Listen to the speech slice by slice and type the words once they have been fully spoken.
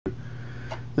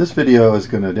This video is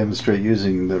going to demonstrate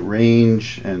using the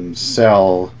range and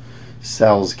cells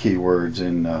keywords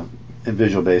in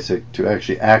Visual Basic to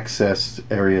actually access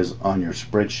areas on your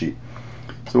spreadsheet.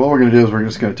 So what we're going to do is we're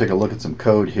just going to take a look at some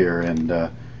code here and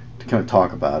to kind of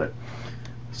talk about it.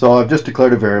 So I've just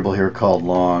declared a variable here called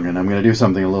long, and I'm going to do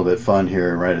something a little bit fun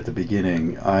here right at the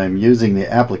beginning. I'm using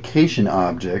the application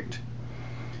object,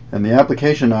 and the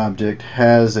application object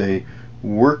has a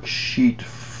worksheet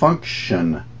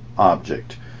function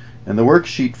object. And the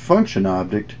worksheet function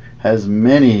object has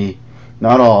many,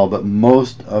 not all, but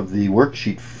most of the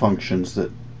worksheet functions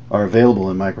that are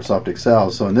available in Microsoft Excel.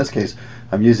 So in this case,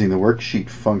 I'm using the worksheet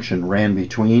function ran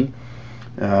between,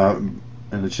 and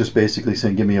it's just basically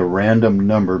saying give me a random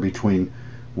number between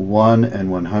 1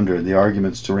 and 100. The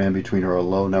arguments to ran between are a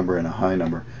low number and a high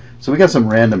number. So we got some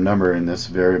random number in this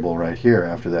variable right here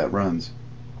after that runs.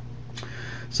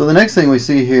 So the next thing we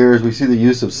see here is we see the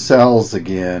use of cells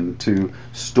again to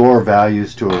store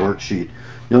values to a worksheet.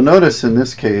 You'll notice in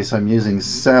this case I'm using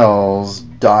cells.value.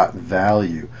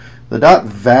 The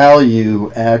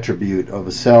 .value attribute of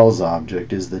a cells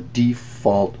object is the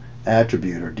default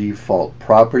attribute or default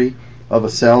property of a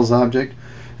cells object.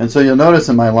 And so you'll notice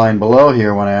in my line below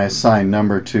here when I assign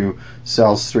number to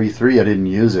cells 3-3, I didn't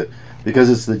use it because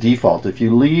it's the default. If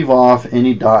you leave off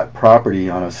any dot property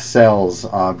on a cells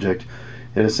object,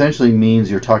 it essentially means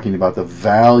you're talking about the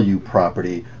value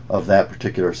property of that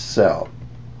particular cell.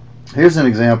 Here's an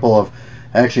example of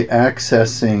actually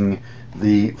accessing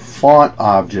the font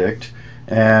object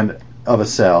and of a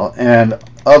cell, and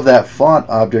of that font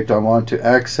object I want to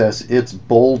access its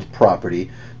bold property,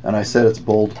 and I set its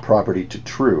bold property to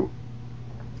true.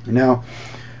 Now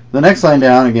the next line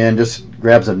down again just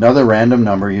grabs another random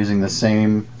number using the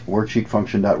same worksheet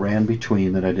function .ran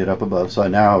between that I did up above. So I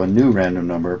now have a new random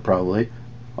number, probably.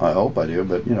 I hope I do,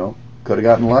 but you know, could have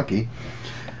gotten lucky.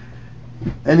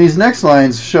 And these next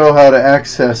lines show how to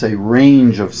access a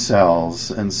range of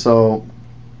cells, and so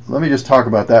let me just talk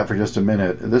about that for just a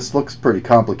minute. This looks pretty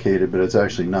complicated, but it's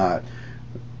actually not.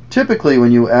 Typically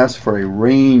when you ask for a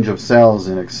range of cells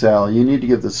in Excel, you need to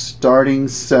give the starting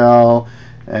cell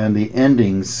and the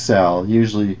ending cell,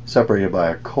 usually separated by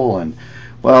a colon.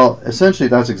 Well, essentially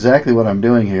that's exactly what I'm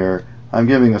doing here. I'm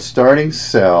giving a starting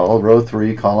cell, row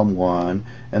 3, column 1,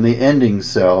 and the ending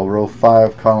cell, row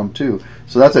 5, column 2.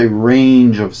 So that's a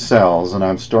range of cells, and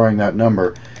I'm storing that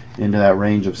number into that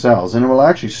range of cells. And it will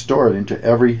actually store it into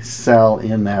every cell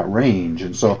in that range.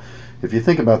 And so if you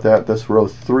think about that, that's row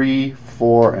 3,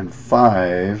 4, and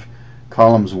 5,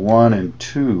 columns 1 and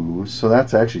 2. So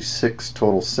that's actually 6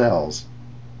 total cells.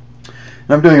 And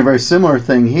I'm doing a very similar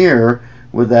thing here.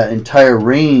 With that entire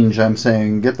range, I'm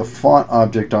saying get the font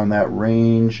object on that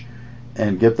range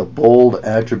and get the bold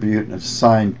attribute and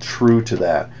assign true to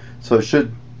that. So it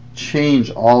should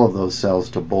change all of those cells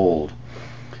to bold.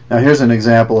 Now here's an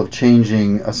example of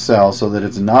changing a cell so that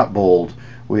it's not bold.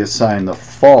 We assign the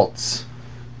false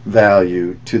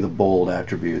value to the bold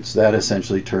attributes. That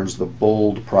essentially turns the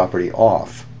bold property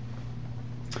off.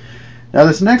 Now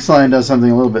this next line does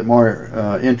something a little bit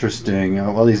more interesting,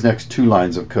 well, these next two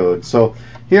lines of code. So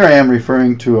here I am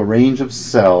referring to a range of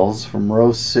cells from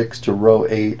row 6 to row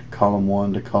 8, column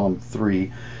 1 to column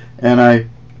 3, and I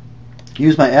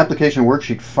use my application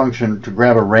worksheet function to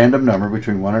grab a random number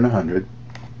between 1 and 100.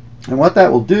 And what that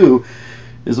will do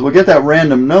is it will get that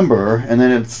random number and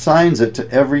then it assigns it to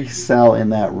every cell in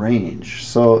that range.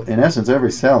 So in essence,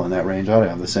 every cell in that range ought to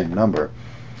have the same number.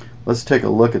 Let's take a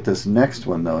look at this next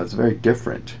one, though. It's very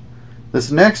different.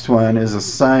 This next one is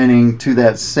assigning to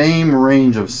that same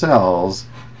range of cells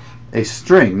a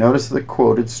string. Notice the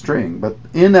quoted string. But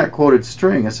in that quoted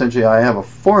string, essentially, I have a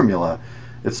formula.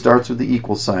 It starts with the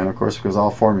equal sign, of course, because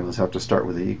all formulas have to start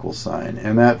with the equal sign.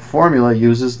 And that formula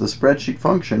uses the spreadsheet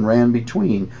function ran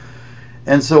between.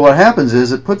 And so what happens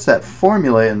is it puts that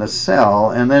formula in the cell,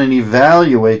 and then it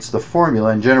evaluates the formula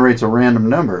and generates a random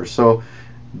number. So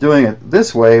doing it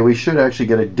this way, we should actually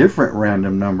get a different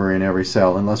random number in every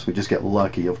cell, unless we just get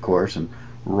lucky, of course, and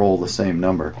roll the same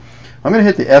number. I'm going to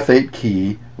hit the F8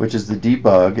 key, which is the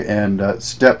debug, and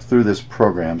step through this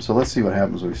program. So let's see what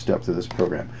happens when we step through this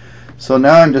program. So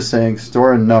now I'm just saying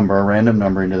store a number, a random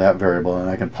number, into that variable, and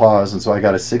I can pause, and so I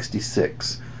got a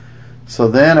 66. So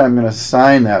then I'm going to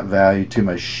assign that value to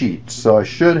my sheet. So I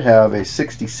should have a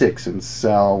 66 in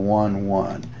cell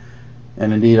 1-1,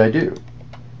 and indeed I do.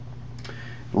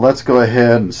 Let's go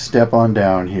ahead and step on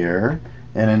down here,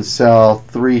 and in cell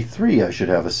 3-3 I should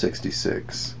have a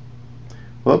 66.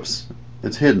 Whoops,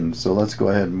 it's hidden, so let's go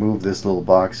ahead and move this little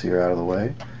box here out of the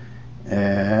way,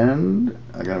 and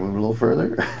I gotta move a little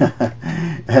further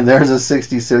and there's a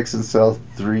 66 in cell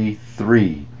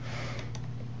 3-3.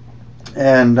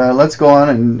 And let's go on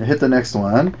and hit the next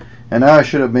one. And now I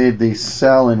should have made the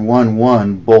cell in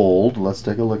 1-1 bold. Let's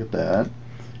take a look at that.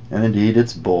 And indeed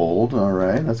it's bold.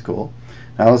 Alright, that's cool.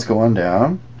 Now let's go on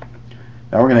down.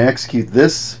 Now we're going to execute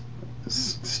this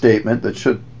statement that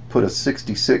should put a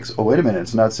 66. Oh, wait a minute,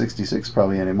 it's not 66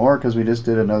 probably anymore because we just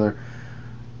did another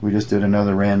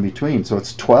ran between. So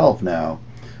it's 12 now.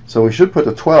 So we should put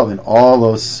the 12 in all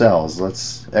those cells.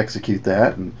 Let's execute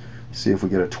that and see if we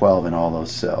get a 12 in all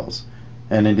those cells.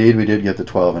 And indeed we did get the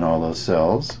 12 in all those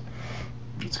cells.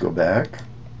 Let's go back.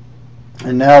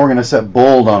 And now we're going to set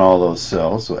bold on all those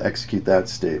cells. So execute that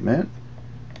statement.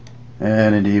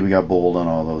 And indeed we got bold on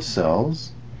all those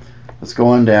cells. Let's go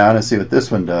on down and see what this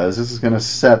one does. This is going to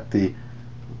set the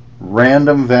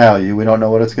random value. We don't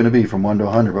know what it's going to be from 1 to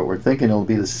 100, but we're thinking it'll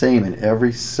be the same in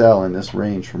every cell in this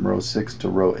range from row 6 to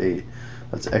row 8.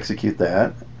 Let's execute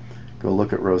that. Go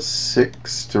look at row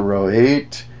 6 to row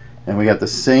 8, and we got the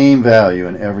same value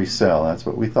in every cell. That's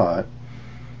what we thought.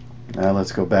 Now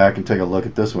let's go back and take a look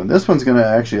at this one. This one's going to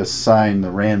actually assign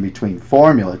the ran between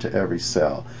formula to every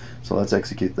cell. So let's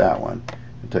execute that one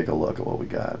and take a look at what we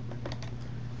got.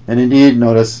 And indeed,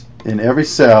 notice in every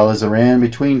cell is a ran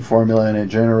between formula, and it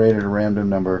generated a random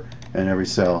number, and every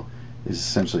cell is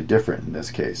essentially different in this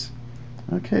case.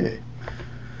 Okay,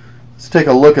 let's take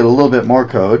a look at a little bit more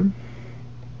code.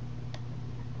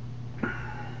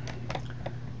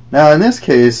 Now in this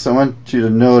case, I want you to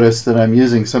notice that I'm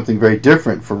using something very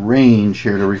different for range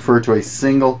here to refer to a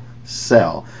single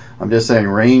cell. I'm just saying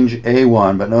range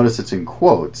A1, but notice it's in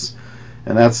quotes,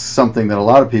 and that's something that a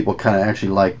lot of people kind of actually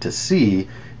like to see,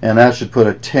 and that should put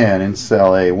a 10 in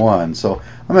cell A1. So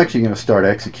I'm actually going to start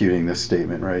executing this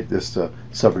statement, right, this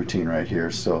subroutine right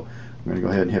here. So I'm going to go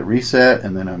ahead and hit reset,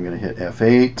 and then I'm going to hit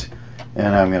F8,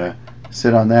 and I'm going to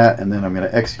sit on that, and then I'm going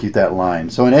to execute that line.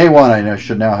 So in A1 I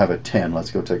should now have a 10. Let's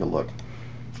go take a look.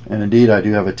 And indeed I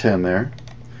do have a 10 there.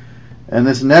 And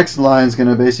this next line is going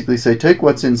to basically say take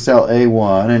what's in cell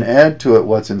A1 and add to it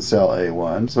what's in cell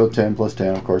A1. So 10 plus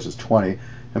 10 of course is 20,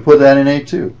 and put that in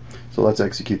A2. So let's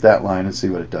execute that line and see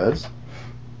what it does.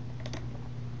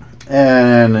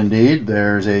 And indeed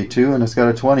there's A2, and it's got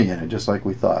a 20 in it, just like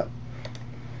we thought.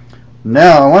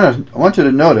 Now I want you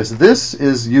to notice this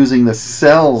is using the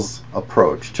cells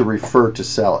approach to refer to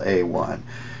cell A1.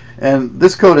 And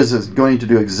this code is going to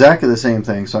do exactly the same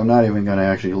thing, so I'm not even going to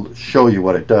actually show you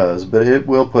what it does, but it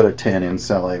will put a 10 in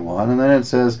cell A1, and then it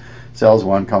says cells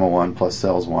 1, 1 plus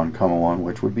cells 1, 1,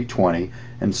 which would be 20,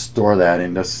 and store that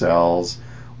into cells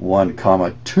 1,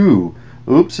 2.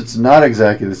 Oops, it's not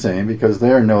exactly the same, because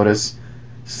there, notice,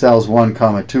 cells 1,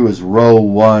 2 is row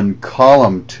 1,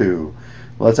 column 2.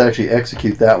 Let's actually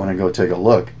execute that one and go take a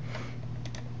look.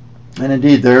 And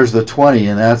indeed, there's the 20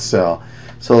 in that cell.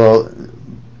 So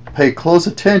pay close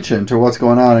attention to what's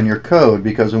going on in your code,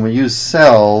 because when we use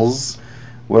cells,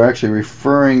 we're actually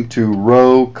referring to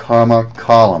row,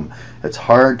 column. It's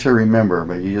hard to remember,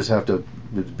 but you just have to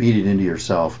beat it into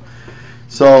yourself.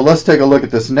 So let's take a look at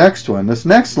this next one. This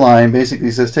next line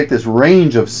basically says take this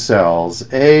range of cells,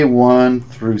 A1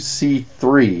 through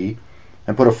C3,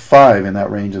 and put a 5 in that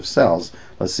range of cells.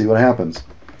 Let's see what happens.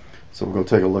 So we'll go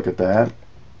take a look at that.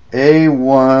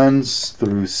 A1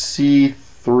 through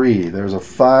C3. There's a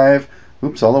 5.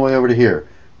 Oops, all the way over to here.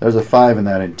 There's a 5 in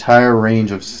that entire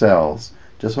range of cells.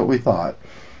 Just what we thought.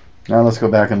 Now let's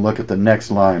go back and look at the next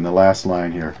line, the last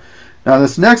line here. Now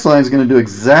this next line is going to do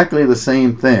exactly the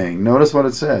same thing. Notice what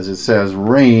it says. It says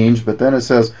range, but then it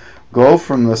says go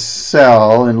from the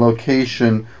cell in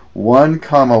location 1,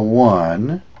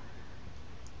 1,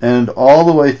 and all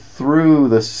the way through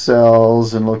the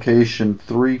cells in location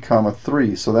 3,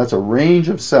 3. So that's a range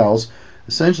of cells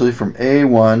essentially from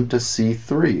A1 to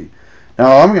C3. Now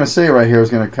all I'm going to say right here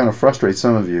is going to kind of frustrate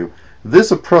some of you.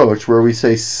 This approach where we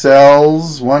say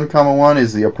cells 1, 1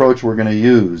 is the approach we're going to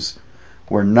use.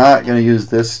 We're not going to use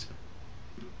this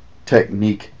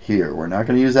technique here. We're not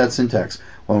going to use that syntax.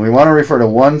 When we want to refer to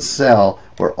one cell,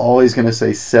 we're always going to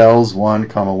say cells 1,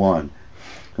 1.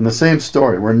 And the same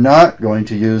story, we're not going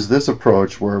to use this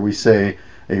approach where we say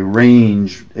a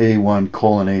range A1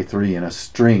 colon A3 in a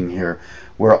string here.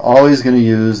 We're always going to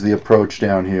use the approach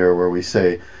down here where we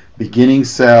say beginning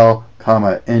cell,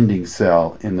 ending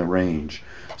cell in the range.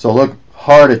 So look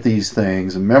hard at these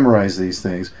things and memorize these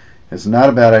things. It's not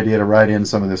a bad idea to write in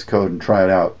some of this code and try it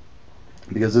out,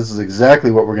 because this is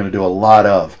exactly what we're going to do a lot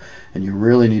of, and you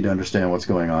really need to understand what's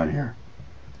going on here.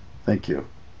 Thank you.